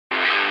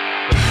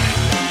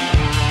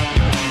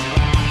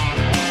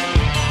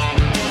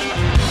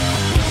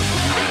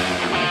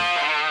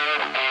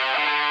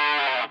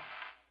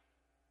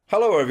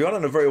Hello, everyone,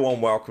 and a very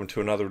warm welcome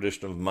to another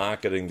edition of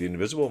Marketing the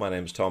Invisible. My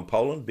name is Tom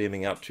Poland,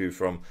 beaming out to you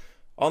from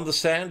on the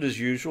sand, as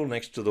usual,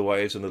 next to the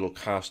waves in little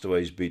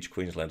Castaways Beach,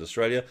 Queensland,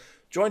 Australia.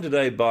 Joined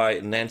today by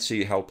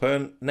Nancy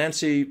Halpern.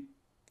 Nancy,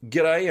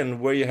 g'day, and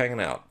where are you hanging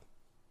out?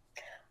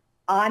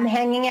 I'm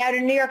hanging out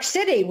in New York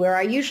City, where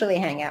I usually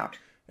hang out.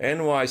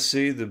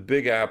 NYC, the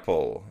Big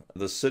Apple,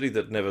 the city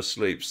that never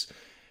sleeps.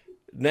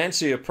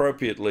 Nancy,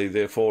 appropriately,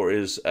 therefore,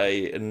 is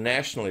a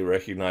nationally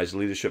recognized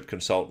leadership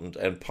consultant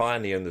and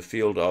pioneer in the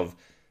field of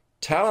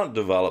talent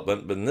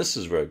development, but this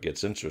is where it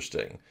gets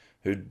interesting,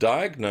 who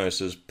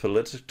diagnoses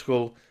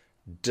political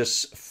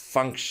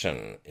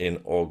dysfunction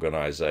in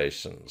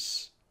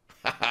organizations.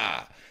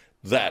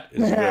 That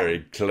is very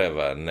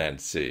clever,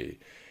 Nancy.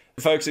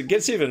 Folks, it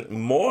gets even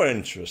more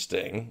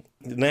interesting.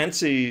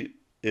 Nancy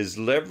is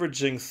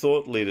leveraging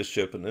thought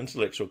leadership and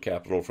intellectual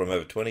capital from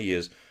over 20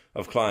 years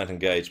of client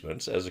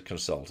engagements as a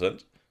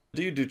consultant.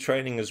 Do you do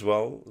training as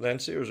well,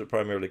 Nancy, or is it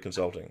primarily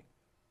consulting?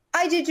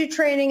 I did do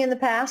training in the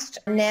past.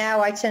 Now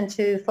I tend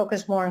to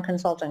focus more on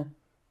consulting.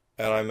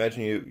 And I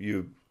imagine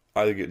you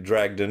either get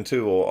dragged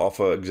into or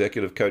offer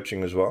executive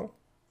coaching as well?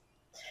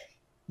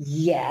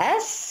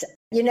 Yes.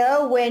 You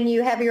know, when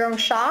you have your own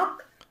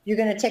shop, you're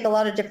going to take a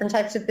lot of different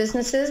types of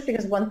businesses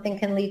because one thing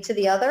can lead to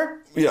the other.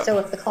 Yeah. So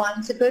if the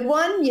client's a good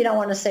one, you don't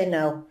want to say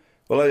no.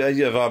 Well,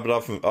 I've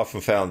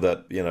often found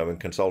that, in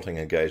consulting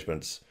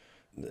engagements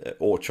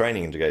or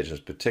training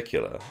engagements in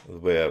particular,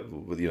 where,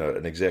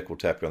 an exec will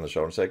tap you on the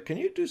shoulder and say, can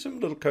you do some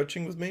little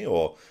coaching with me?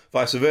 Or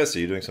vice versa,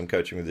 you're doing some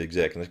coaching with the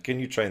exec and can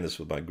you train this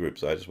with my group?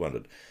 So I just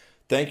wondered.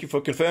 Thank you for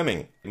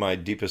confirming my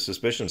deepest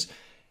suspicions.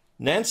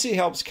 Nancy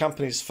helps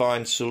companies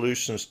find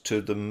solutions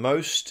to the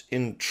most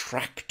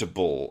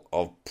intractable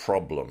of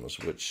problems,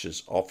 which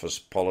is office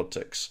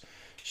politics.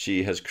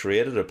 She has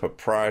created a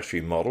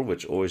proprietary model,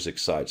 which always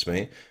excites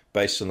me,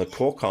 based on the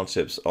core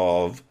concepts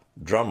of,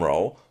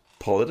 drumroll,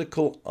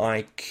 political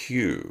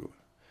IQ,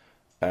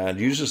 and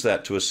uses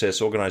that to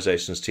assess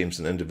organizations, teams,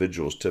 and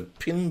individuals to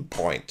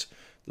pinpoint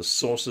the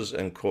sources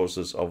and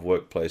causes of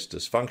workplace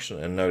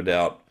dysfunction and, no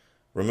doubt,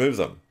 remove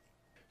them.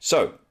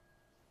 So,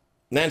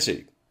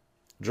 Nancy,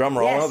 drum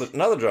roll, Yes.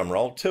 another drum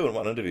roll, 2 in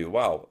 1 interview.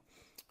 Wow.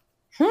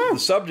 The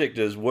subject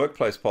is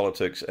workplace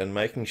politics and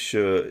making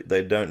sure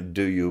they don't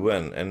do you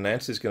in. And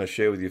Nancy's going to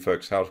share with you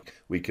folks how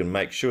we can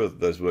make sure that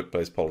those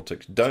workplace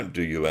politics don't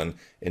do you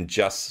in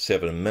just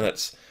 7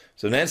 minutes.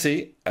 So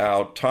Nancy,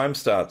 our time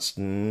starts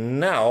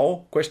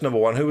now. Question number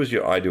 1, who is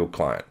your ideal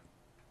client?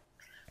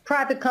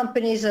 Private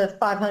companies of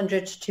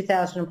 500 to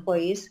 2,000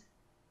 employees.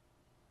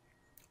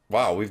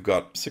 Wow, we've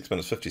got 6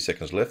 minutes, 50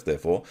 seconds left,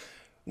 therefore.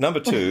 Number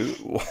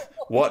 2,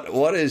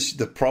 what is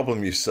the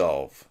problem you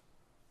solve?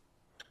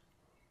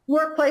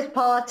 Workplace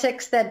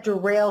politics that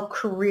derail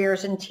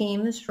careers and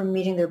teams from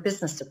meeting their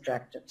business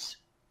objectives.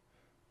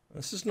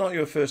 This is not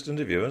your first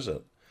interview, is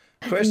it?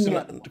 Question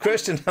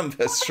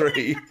number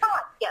 3.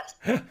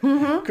 Yes.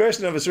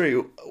 Question number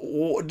 3.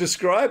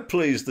 Describe,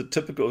 please, the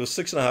typical. There's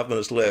 6.5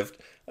 minutes left.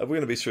 We're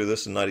going to be through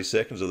this in 90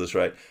 seconds at this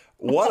rate.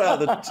 What are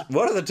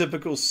the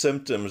typical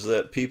symptoms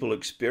that people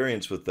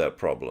experience with that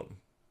problem?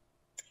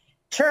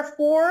 Turf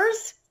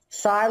wars,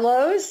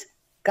 silos,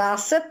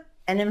 gossip,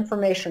 and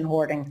information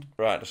hoarding.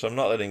 Right, so I'm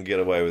not letting you get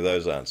away with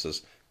those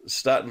answers.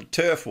 Start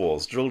turf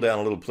wars. Drill down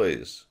a little,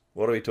 please.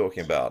 What are we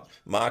talking about?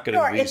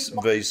 Marketing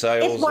v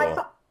sales?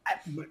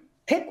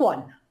 Pick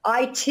one.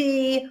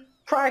 IT,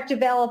 product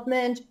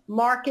development,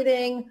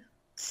 marketing,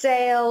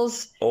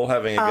 sales. All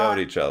having a go at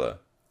each other.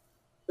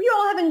 We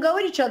all having a go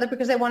at each other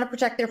because they want to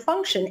protect their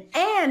function.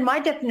 And my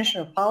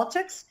definition of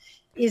politics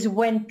is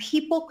when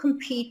people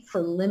compete for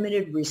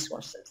limited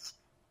resources.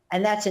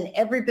 And that's in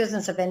every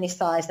business of any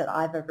size that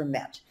I've ever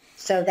met.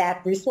 So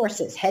that resource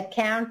is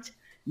headcount,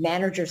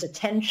 manager's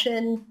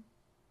attention,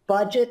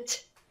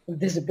 budget,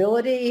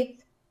 visibility,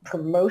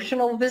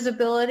 promotional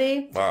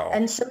visibility. Wow.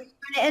 And so you're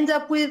going to end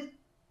up with,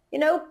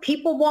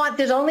 people want,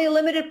 there's only a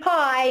limited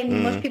pie,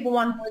 and most people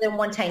want more than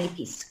one tiny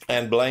piece.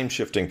 And blame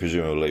shifting,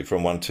 presumably,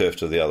 from one turf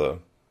to the other.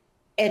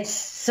 It's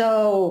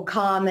so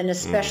common,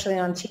 especially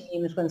on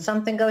teams. When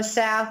something goes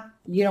south,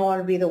 you don't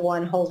want to be the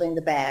one holding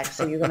the bag.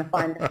 So you're going to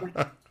find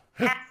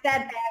pass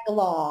that bag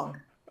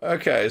along.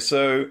 Okay,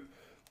 so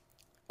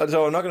I'm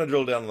not going to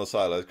drill down on the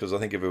silos because I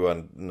think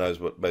everyone knows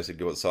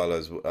basically what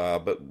silos are.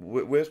 But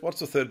what's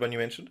the third one you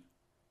mentioned?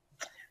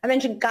 I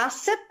mentioned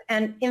gossip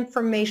and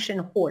information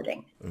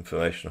hoarding.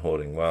 Information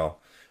hoarding, wow.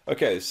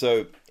 Okay,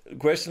 so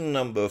question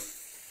number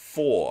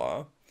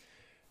 4.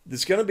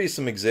 There's going to be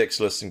some execs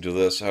listening to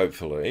this,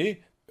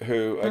 hopefully,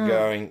 who are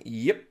going,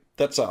 yep,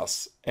 that's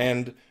us.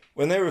 And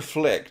when they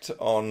reflect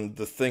on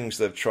the things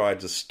they've tried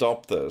to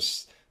stop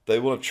this, they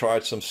will have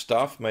tried some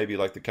stuff, maybe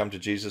like the come to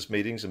Jesus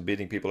meetings and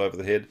beating people over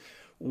the head.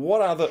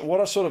 What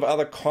are sort of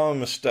other common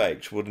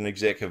mistakes would an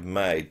exec have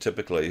made,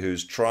 typically,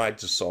 who's tried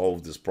to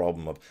solve this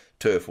problem of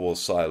turf wars,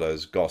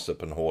 silos,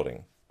 gossip, and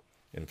hoarding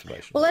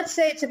information? Well, let's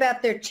say it's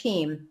about their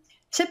team.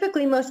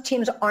 Typically, most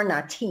teams are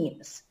not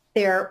teams.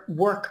 They're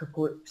work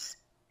groups.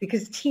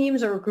 because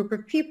teams are a group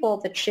of people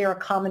that share a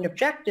common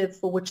objective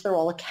for which they're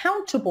all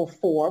accountable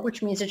for,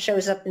 which means it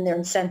shows up in their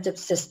incentive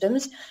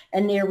systems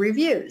and their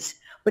reviews.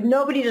 But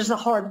nobody does the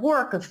hard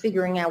work of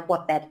figuring out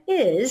what that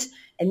is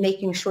and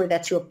making sure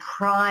that's your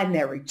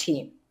primary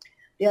team.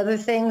 The other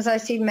things I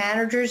see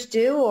managers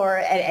do, or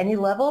at any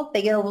level,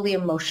 they get overly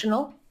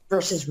emotional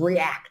versus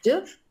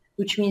reactive,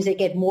 which means they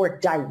get more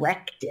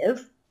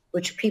directive,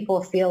 which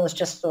people feel is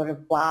just sort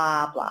of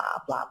blah, blah,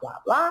 blah, blah,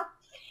 blah.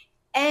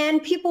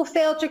 And people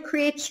fail to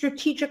create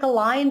strategic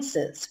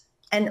alliances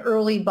and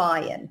early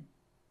buy-in.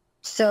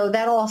 So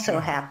that also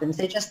happens.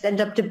 They just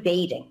end up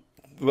debating.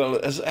 Well,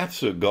 there's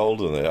absolute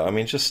gold in there. I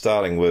mean, just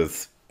starting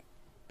with,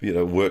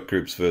 work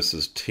groups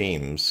versus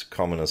teams,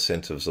 common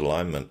incentives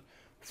alignment.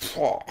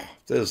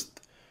 There's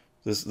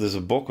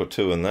a book or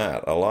two in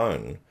that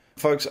alone.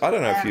 Folks, I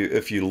don't know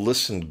if you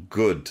listened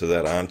good to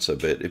that answer,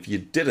 but if you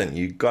didn't,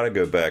 you got to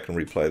go back and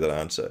replay that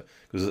answer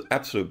because there's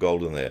absolute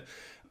gold in there.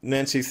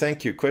 Nancy,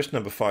 thank you. Question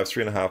number 5,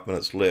 3.5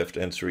 minutes left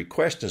and 3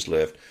 questions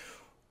left.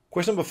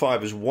 Question number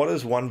 5 is, what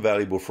is one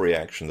valuable free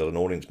action that an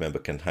audience member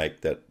can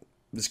take that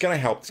it's going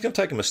to help? It's going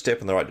to take them a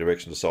step in the right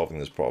direction to solving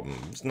this problem.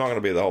 It's not going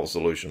to be the whole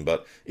solution,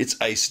 but it's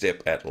a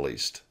step at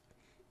least.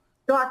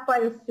 Start by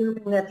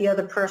assuming that the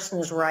other person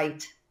is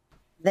right,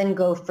 then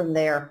go from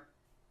there.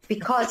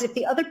 Because if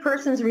the other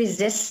person's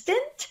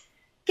resistant,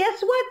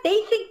 guess what? They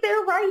think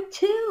they're right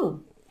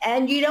too.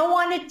 And you don't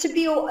want it to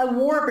be a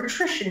war of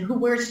attrition who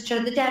wears each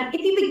other down. If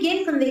you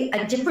begin from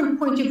a different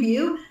point of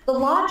view, the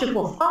logic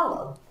will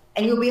follow.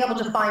 And you'll be able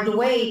to find a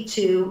way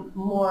to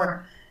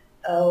more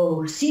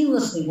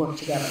seamlessly work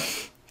together.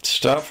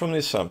 Start from the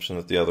assumption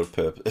that the other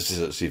person, is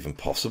it even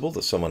possible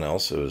that someone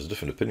else who has a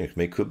different opinion from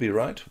me could be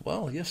right?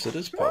 Well, yes, it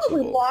is possible.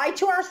 No, we lie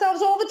to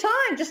ourselves all the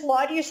time. Just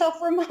lie to yourself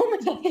for a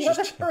moment that the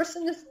other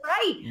person is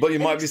right. But you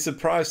might be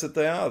surprised that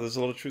they are. There's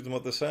a lot of truth in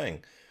what they're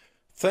saying.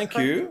 Thank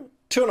you.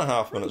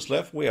 2.5 minutes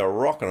left. We are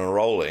rocking and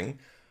rolling.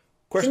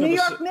 Question New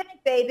York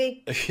Minute,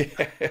 baby.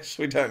 Yes,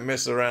 we don't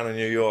mess around in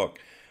New York.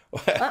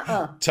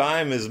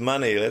 Time is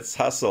money. Let's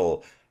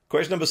hustle.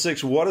 Question number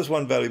 6, what is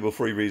one valuable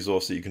free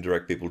resource that you can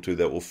direct people to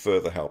that will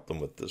further help them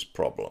with this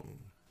problem?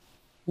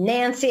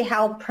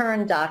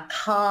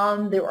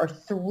 NancyHalpern.com. There are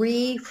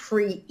 3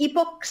 free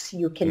ebooks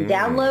you can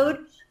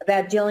download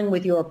about dealing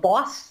with your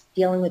boss,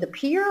 dealing with a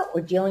peer,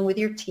 or dealing with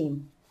your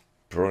team.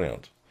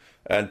 Brilliant.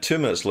 And 2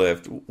 minutes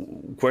left.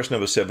 Question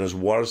number 7 is,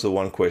 what is the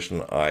one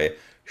question I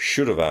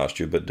should have asked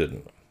you but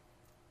didn't?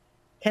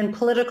 Can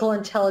political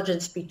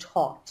intelligence be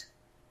taught?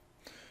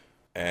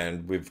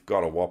 And we've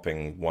got a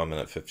whopping 1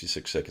 minute,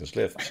 56 seconds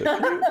left. So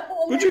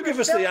would you give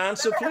us the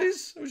answer,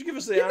 please? Would you give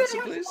us the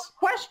answer, please?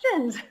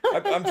 Questions.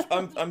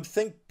 I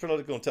think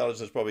political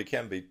intelligence probably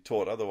can be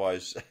taught.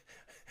 Otherwise,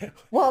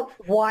 well,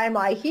 why am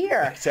I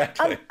here?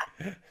 Exactly.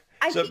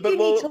 Let's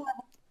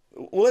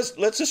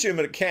assume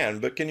that it can.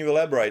 But can you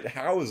elaborate?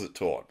 How is it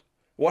taught?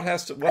 What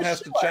has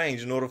to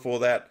change in order for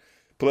that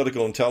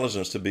political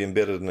intelligence to be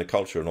embedded in a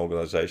culture and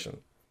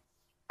organization?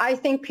 I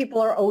think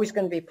people are always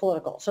going to be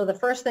political. So the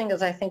first thing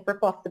is, I think,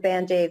 rip off the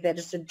Band-Aid that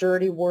it's a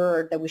dirty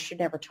word that we should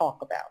never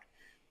talk about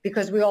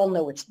because we all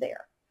know it's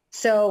there.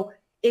 So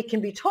it can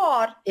be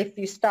taught if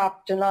you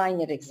stop denying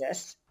it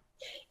exists.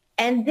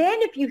 And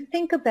then if you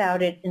think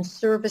about it in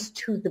service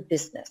to the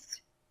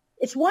business,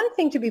 it's one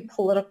thing to be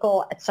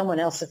political at someone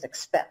else's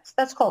expense.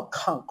 That's called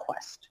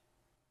conquest.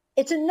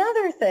 It's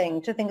another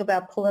thing to think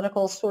about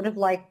political sort of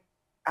like,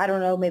 I don't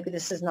know, maybe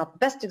this is not the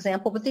best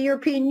example, but the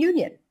European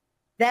Union.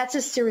 That's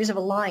a series of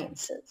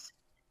alliances.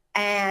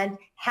 And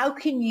how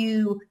can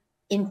you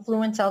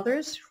influence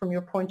others from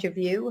your point of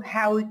view?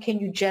 How can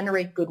you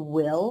generate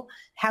goodwill?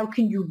 How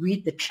can you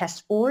read the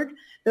chessboard?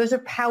 Those are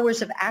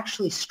powers of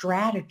actually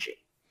strategy.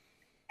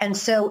 And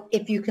so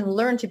if you can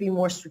learn to be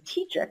more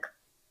strategic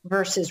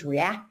versus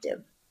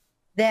reactive,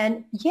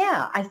 then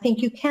yeah, I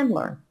think you can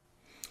learn.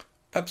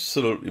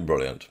 Absolutely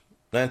brilliant.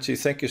 Nancy,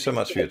 thank you so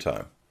much for your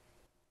time.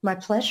 My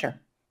pleasure.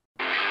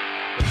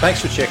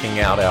 Thanks for checking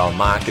out our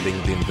Marketing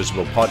the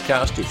Invisible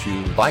podcast. If you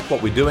like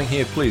what we're doing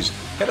here, please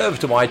head over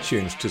to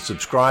iTunes to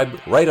subscribe,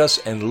 rate us,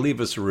 and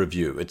leave us a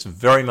review. It's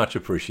very much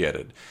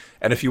appreciated.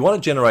 And if you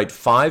want to generate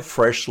 5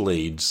 fresh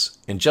leads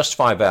in just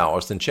 5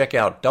 hours, then check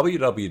out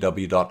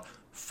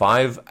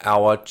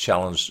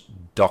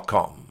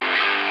www.5hourchallenge.com.